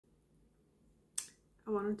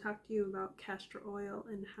I want to talk to you about castor oil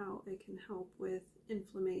and how it can help with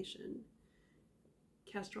inflammation.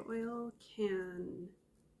 Castor oil can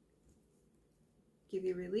give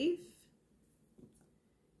you relief,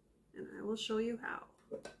 and I will show you how.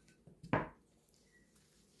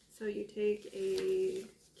 So you take a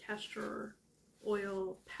castor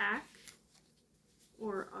oil pack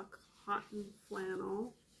or a cotton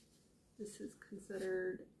flannel. This is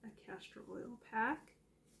considered a castor oil pack.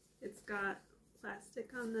 It's got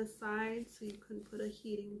plastic on this side so you can put a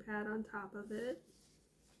heating pad on top of it.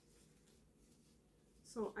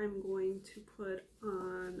 So I'm going to put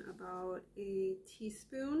on about a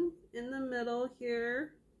teaspoon in the middle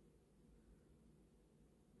here,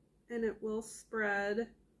 and it will spread.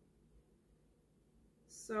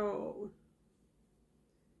 So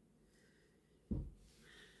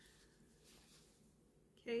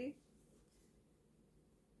okay,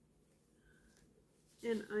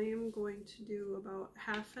 and I am going to do about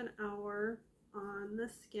half an hour on the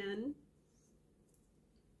skin.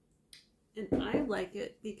 And I like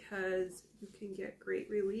it because you can get great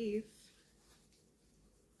relief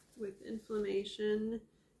with inflammation.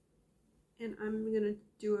 And I'm going to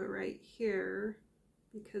do it right here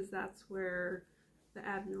because that's where the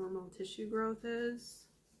abnormal tissue growth is.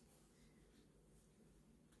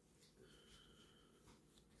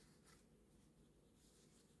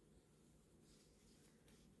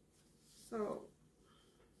 So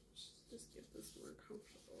just get this more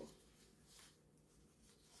comfortable.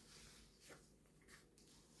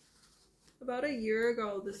 About a year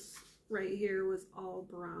ago, this right here was all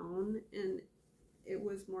brown and it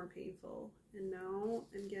was more painful. And now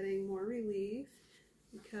I'm getting more relief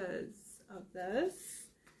because of this.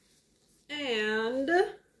 And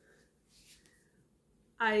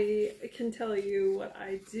I can tell you what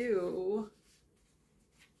I do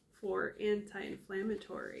for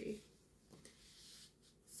anti-inflammatory.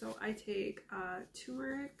 So I take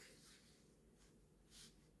turmeric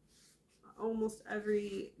almost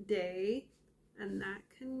every day, and that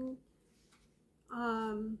can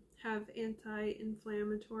have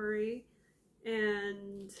anti-inflammatory.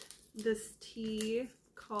 And this tea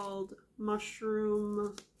called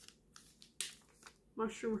mushroom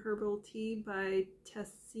herbal tea by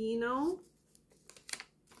Tessino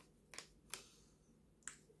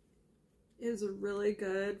is really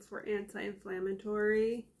good for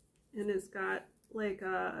anti-inflammatory, and it's got like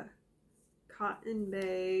a cotton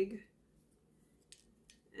bag.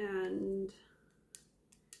 And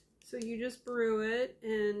so you just brew it,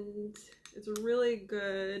 and it's really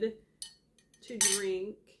good to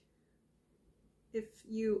drink if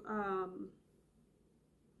you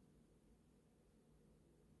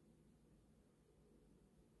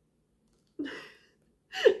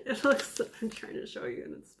it looks, I'm trying to show you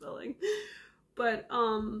and it's spilling, but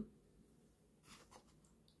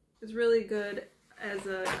it's really good as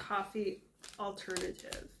a coffee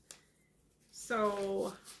alternative.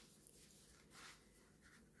 So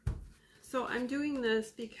I'm doing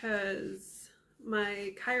this because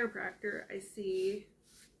my chiropractor I see,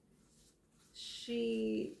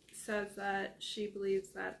 she says that she believes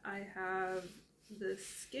that I have this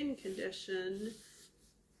skin condition,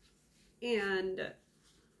 and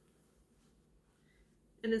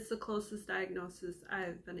it's the closest diagnosis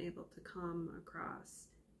I've been able to come across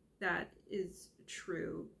that is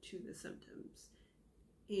true to the symptoms.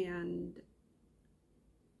 And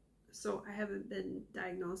so I haven't been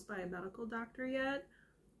diagnosed by a medical doctor yet,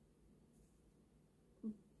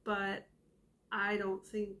 but I don't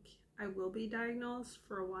think I will be diagnosed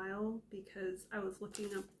for a while because I was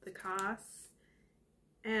looking up the costs,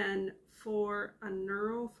 and for a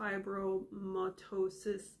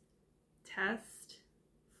neurofibromatosis test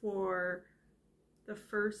for the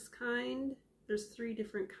first kind, there's 3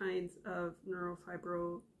 different kinds of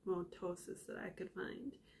neurofibromatosis that I could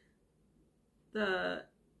find. The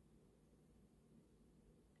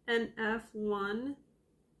NF1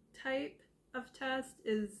 type of test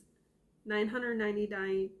is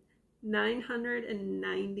 $990,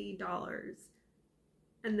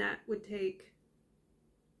 and that would take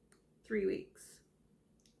 3 weeks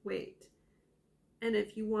wait. And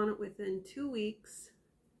if you want it within 2 weeks,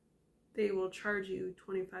 they will charge you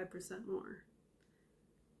 25% more.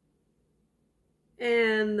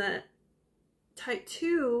 And the type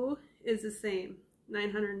 2 is the same,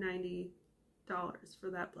 $990 for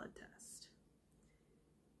that blood test.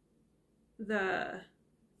 The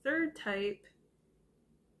third type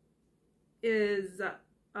is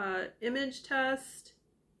an image test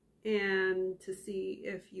and to see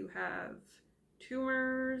if you have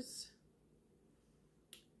tumors.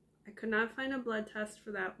 I could not find a blood test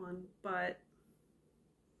for that one, but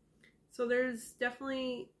So there's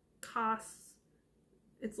definitely costs.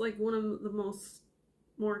 It's like one of the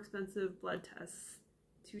more expensive blood tests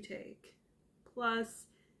to take. Plus,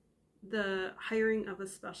 the hiring of a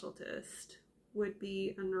specialist would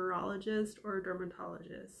be a neurologist or a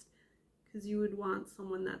dermatologist, because you would want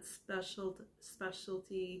someone that's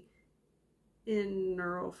specialty in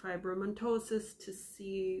neurofibromatosis to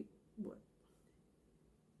see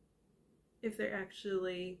if they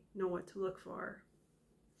actually know what to look for.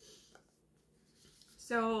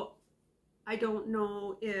 So I don't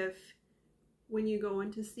know if when you go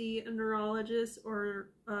in to see a neurologist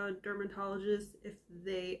or a dermatologist, if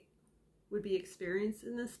they would be experienced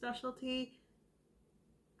in this specialty.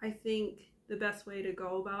 I think the best way to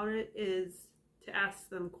go about it is to ask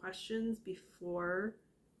them questions before,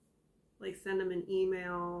 like send them an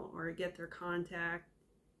email or get their contact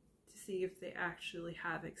to see if they actually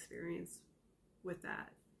have experience with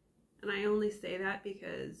that. And I only say that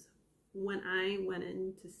because when I went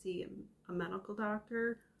in to see a medical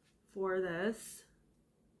doctor for this,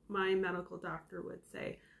 my medical doctor would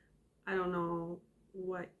say, I don't know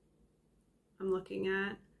what I'm looking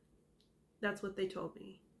at. That's what they told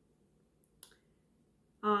me.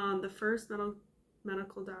 The first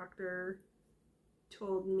medical doctor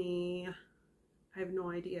told me, I have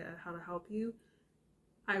no idea how to help you.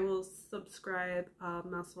 I will subscribe a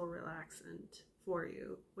muscle relaxant for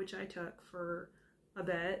you, which I took for a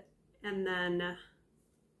bit. And then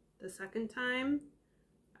the second time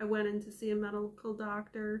I went in to see a medical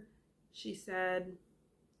doctor, she said,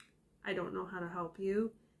 I don't know how to help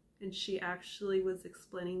you. And she actually was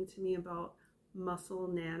explaining to me about muscle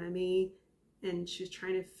anatomy, and she was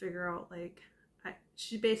trying to figure out, like,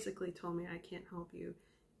 she basically told me I can't help you.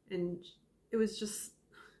 And it was just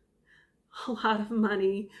a lot of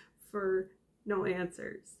money for no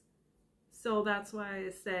answers. So that's why I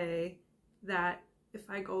say that if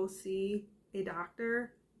I go see a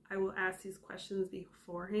doctor, I will ask these questions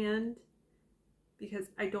beforehand, because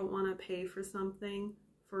I don't want to pay for something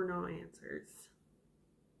for no answers.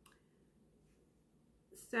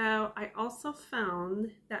 So I also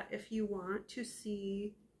found that if you want to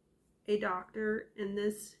see a doctor in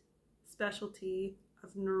this specialty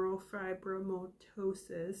of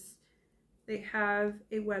neurofibromatosis, they have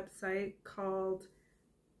a website called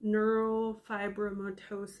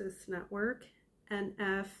Neurofibromatosis Network,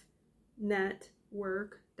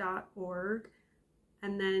 nfnetwork.org,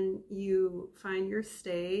 and then you find your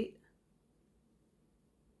state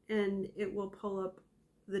and it will pull up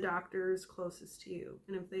the doctors closest to you.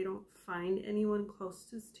 And if they don't find anyone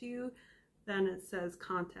closest to you, then it says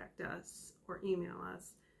contact us or email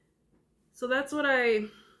us. So that's what I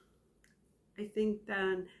think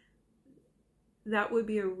then that would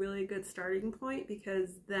be a really good starting point,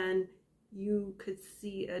 because then you could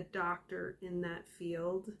see a doctor in that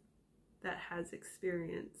field that has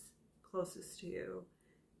experience closest to you.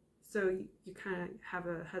 So you kind of have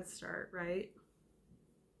a head start, right?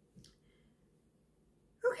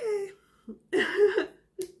 Okay.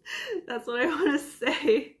 That's what I want to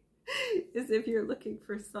say, is if you're looking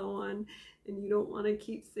for someone and you don't want to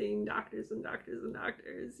keep seeing doctors and doctors and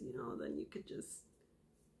doctors, you know, then you could just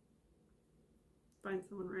find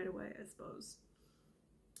someone right away, I suppose.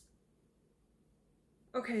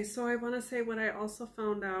 Okay, so I want to say what I also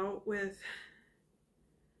found out with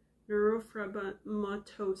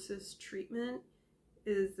neurofibromatosis treatment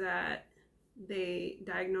is that they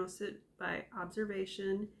diagnose it by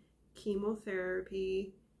observation,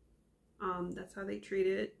 chemotherapy, that's how they treat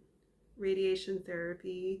it, radiation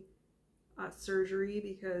therapy, surgery,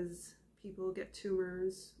 because people get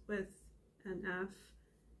tumors with NF,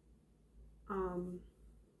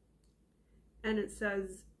 and it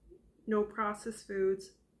says no processed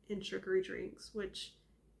foods and sugary drinks, which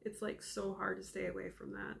it's like so hard to stay away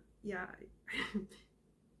from that. Yeah,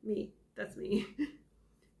 that's me.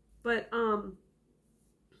 But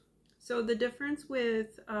so the difference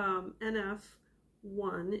with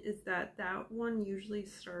NF1 is that one usually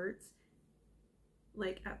starts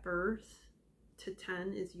like at birth to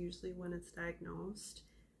 10 is usually when it's diagnosed,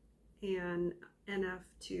 and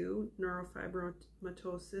NF2,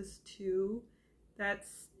 neurofibromatosis 2,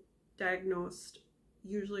 that's diagnosed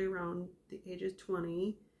usually around the age of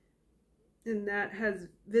 20, and that has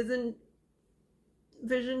vision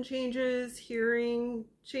changes, hearing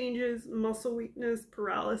changes, muscle weakness,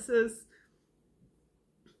 paralysis.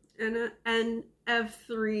 And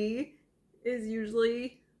NF3 is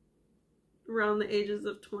usually around the ages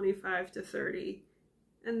of 25 to 30.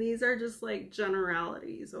 And these are just like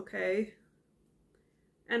generalities, okay?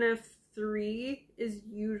 NF3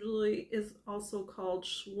 is also called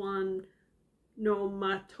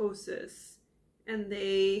schwannomatosis, and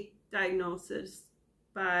they diagnosis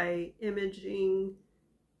by imaging.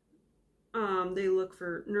 They look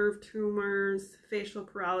for nerve tumors, facial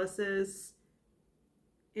paralysis,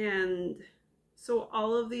 and so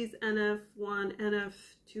all of these NF1,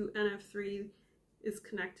 NF2, NF3 is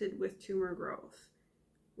connected with tumor growth,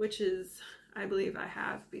 which is, I believe I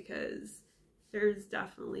have, because there's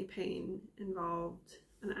definitely pain involved,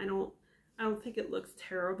 and I don't think it looks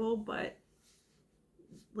terrible, but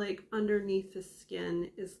like underneath the skin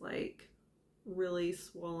is like really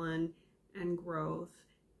swollen and growth,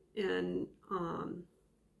 and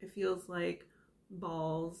it feels like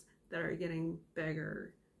balls that are getting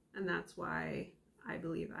bigger, and that's why I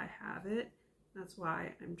believe I have it. That's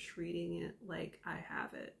why I'm treating it like I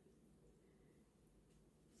have it.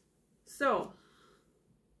 So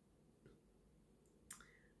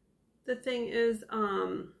the thing is,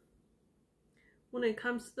 when it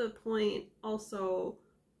comes to the point also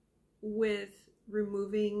with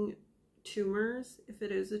removing tumors, if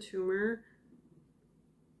it is a tumor,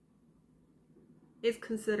 it's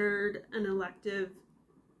considered an elective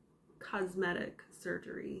cosmetic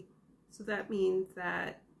surgery. So that means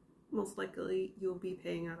that most likely you'll be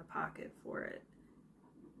paying out of pocket for it,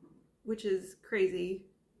 which is crazy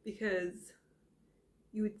because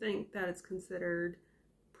you would think that it's considered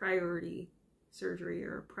priority surgery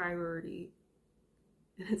or priority,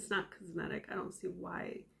 and it's not cosmetic. I don't see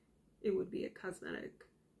why it would be a cosmetic.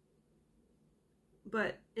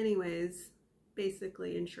 But anyways,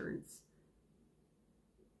 basically insurance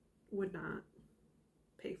would not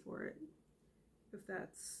pay for it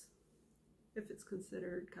if it's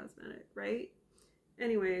considered cosmetic, right?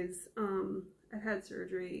 Anyways, I had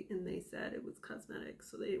surgery and they said it was cosmetic,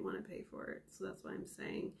 so they didn't want to pay for it. So that's why I'm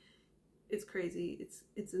saying it's crazy.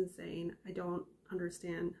 It's insane. I don't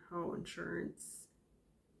understand how insurance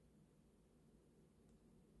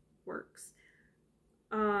works.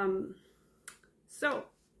 So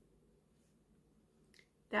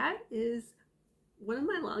that is one of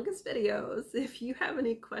my longest videos. If you have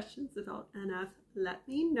any questions about NF, let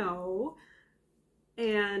me know.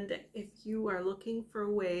 And if you are looking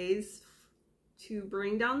for ways to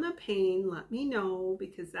bring down the pain, let me know,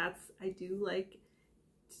 because I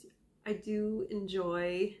do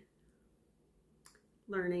enjoy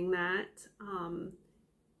learning that,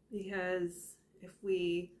 because if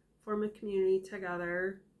we form a community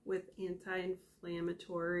together with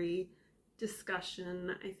anti-inflammatory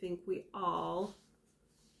discussion, I think we all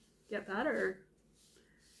get better.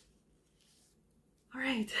 All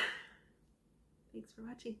right. Thanks for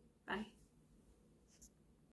watching. Bye.